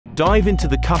dive into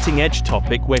the cutting-edge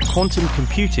topic where quantum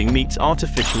computing meets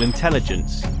artificial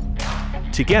intelligence.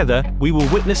 Together, we will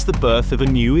witness the birth of a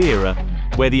new era,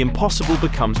 where the impossible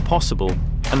becomes possible,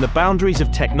 and the boundaries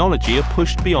of technology are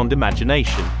pushed beyond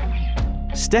imagination.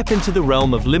 Step into the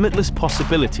realm of limitless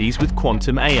possibilities with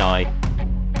quantum AI.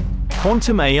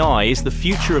 Quantum AI is the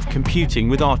future of computing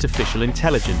with artificial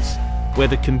intelligence, where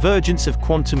the convergence of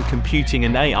quantum computing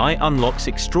and AI unlocks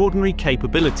extraordinary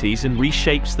capabilities and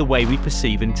reshapes the way we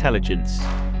perceive intelligence.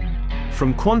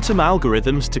 From quantum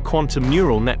algorithms to quantum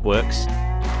neural networks,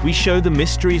 we show the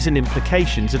mysteries and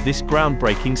implications of this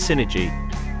groundbreaking synergy.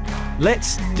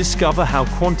 Let's discover how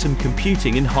quantum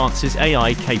computing enhances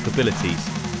AI capabilities,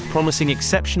 promising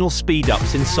exceptional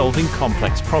speed-ups in solving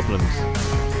complex problems.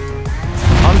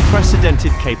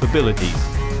 Unprecedented capabilities.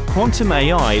 Quantum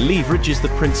AI leverages the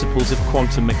principles of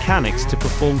quantum mechanics to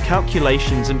perform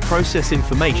calculations and process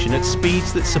information at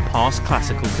speeds that surpass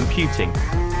classical computing.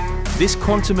 This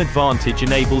quantum advantage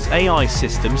enables AI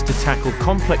systems to tackle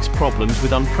complex problems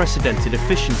with unprecedented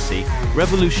efficiency,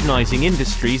 revolutionizing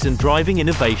industries and driving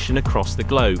innovation across the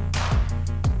globe.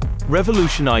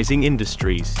 Revolutionizing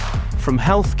industries. From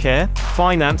healthcare,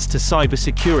 finance to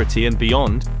cybersecurity and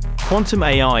beyond, quantum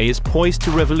AI is poised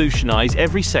to revolutionize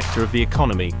every sector of the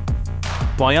economy.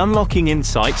 By unlocking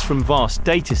insights from vast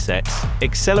datasets,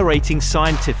 accelerating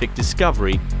scientific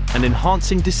discovery, and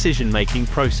enhancing decision-making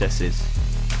processes,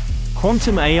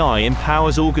 quantum AI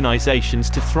empowers organizations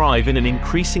to thrive in an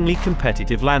increasingly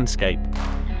competitive landscape.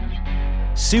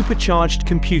 Supercharged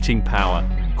computing power.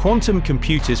 Quantum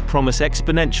computers promise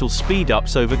exponential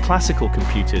speed-ups over classical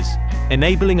computers,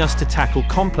 enabling us to tackle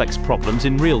complex problems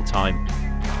in real time.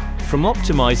 From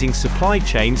optimizing supply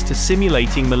chains to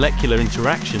simulating molecular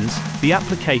interactions, the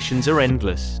applications are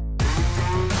endless.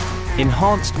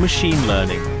 Enhanced machine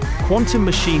learning. Quantum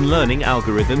machine learning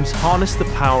algorithms harness the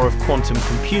power of quantum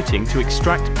computing to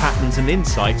extract patterns and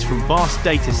insights from vast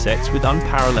datasets with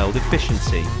unparalleled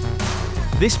efficiency.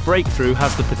 This breakthrough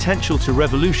has the potential to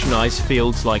revolutionize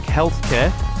fields like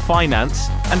healthcare, finance,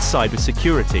 and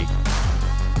cybersecurity.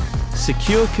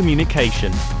 Secure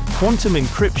communication. Quantum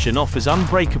encryption offers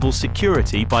unbreakable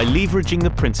security by leveraging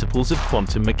the principles of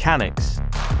quantum mechanics.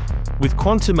 With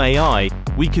quantum AI,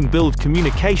 we can build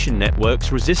communication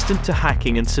networks resistant to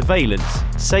hacking and surveillance,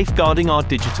 safeguarding our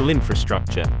digital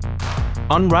infrastructure.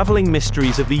 Unraveling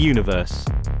mysteries of the universe.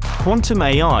 Quantum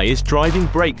AI is driving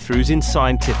breakthroughs in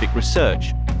scientific research,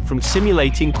 from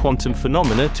simulating quantum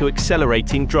phenomena to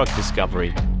accelerating drug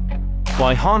discovery.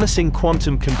 By harnessing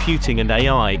quantum computing and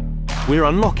AI, we're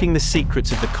unlocking the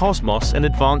secrets of the cosmos and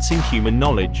advancing human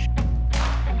knowledge.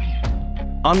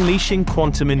 Unleashing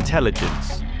quantum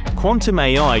intelligence. Quantum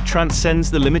AI transcends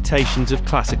the limitations of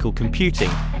classical computing,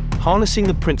 harnessing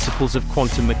the principles of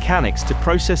quantum mechanics to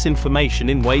process information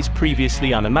in ways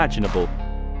previously unimaginable.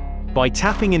 By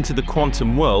tapping into the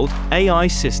quantum world, AI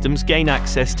systems gain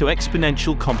access to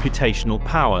exponential computational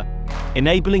power,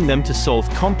 enabling them to solve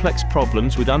complex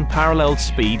problems with unparalleled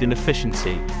speed and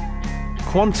efficiency.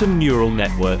 Quantum neural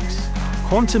networks.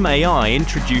 Quantum AI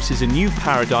introduces a new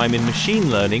paradigm in machine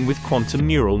learning with quantum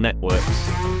neural networks.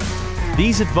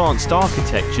 These advanced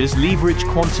architectures leverage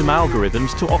quantum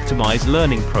algorithms to optimize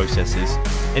learning processes,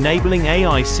 enabling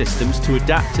AI systems to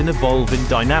adapt and evolve in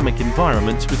dynamic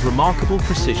environments with remarkable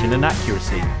precision and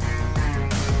accuracy.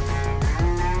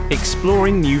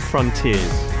 Exploring new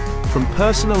frontiers. From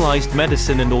personalized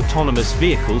medicine and autonomous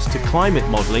vehicles to climate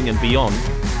modeling and beyond,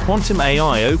 quantum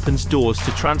AI opens doors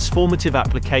to transformative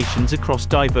applications across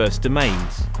diverse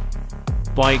domains.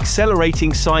 By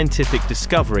accelerating scientific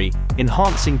discovery,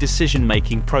 enhancing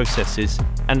decision-making processes,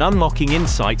 and unlocking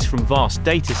insights from vast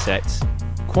datasets,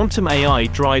 quantum AI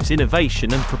drives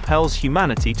innovation and propels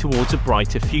humanity towards a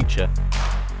brighter future.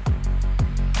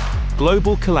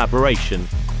 Global collaboration.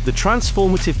 The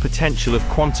transformative potential of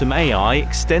quantum AI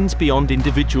extends beyond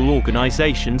individual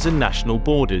organizations and national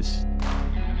borders.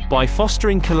 By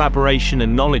fostering collaboration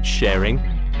and knowledge sharing,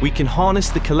 we can harness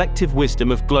the collective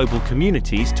wisdom of global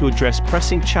communities to address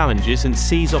pressing challenges and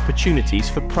seize opportunities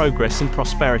for progress and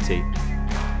prosperity.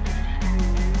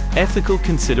 Ethical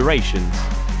considerations.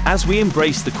 As we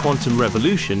embrace the quantum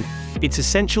revolution, it's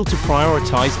essential to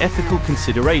prioritize ethical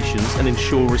considerations and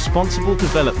ensure responsible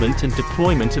development and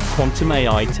deployment of quantum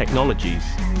AI technologies.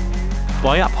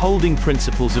 By upholding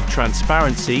principles of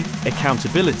transparency,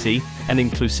 accountability, and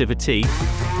inclusivity,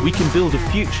 we can build a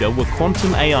future where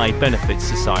quantum AI benefits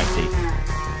society.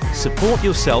 Support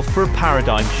yourself for a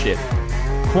paradigm shift.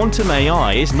 Quantum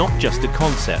AI is not just a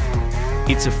concept.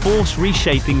 It's a force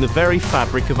reshaping the very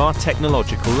fabric of our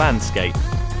technological landscape.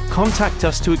 Contact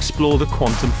us to explore the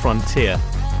quantum frontier.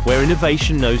 where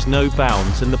innovation knows no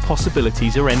bounds and the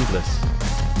possibilities are endless.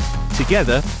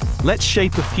 Together, let's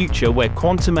shape a future where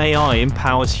quantum AI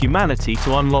empowers humanity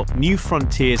to unlock new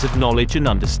frontiers of knowledge and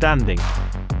understanding.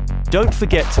 Don't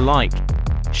forget to like,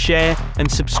 share,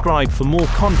 and subscribe for more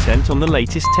content on the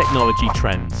latest technology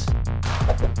trends.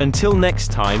 Until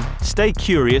next time, stay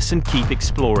curious and keep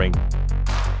exploring.